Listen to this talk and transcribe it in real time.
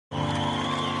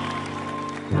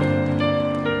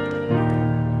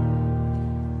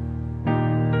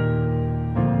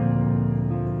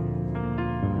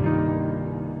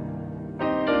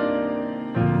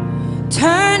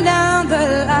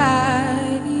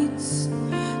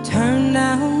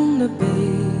to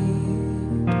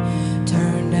bed.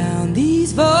 Turn down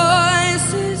these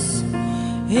voices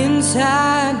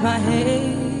inside my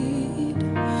head.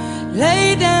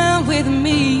 Lay down with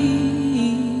me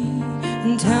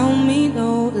and tell me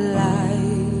no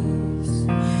lies.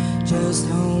 Just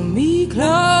hold me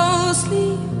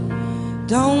closely,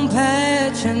 don't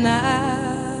patronize,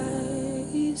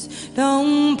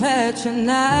 don't patronize.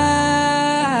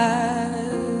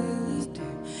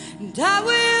 And I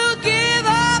will give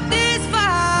up this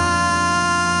fight,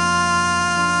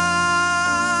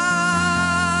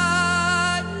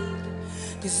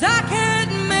 'cause I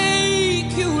can't make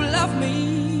you love me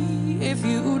if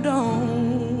you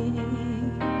don't.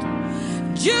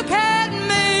 You can't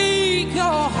make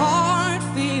your heart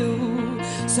feel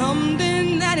something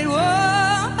that it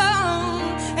won't.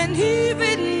 And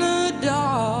even in the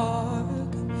dark,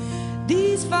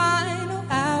 these final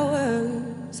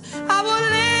hours, I will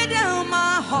lay down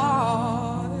my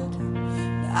heart.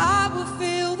 I will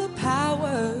feel the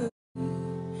power,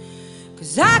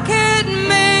 'cause I can't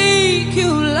make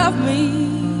you love me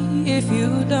if you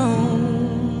don't.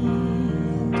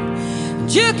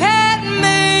 You can't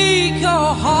make your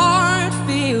heart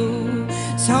feel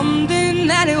something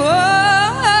that it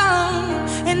won't.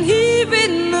 And even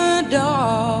in the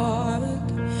dark,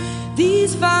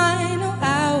 these final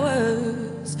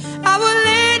hours, I will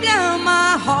lay down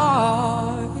my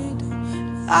heart.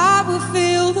 I will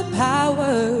feel the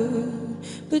power,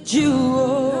 but you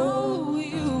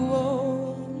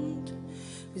won't.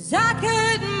 'Cause I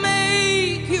can't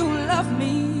make you love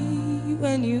me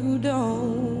when you don't.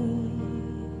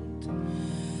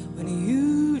 When you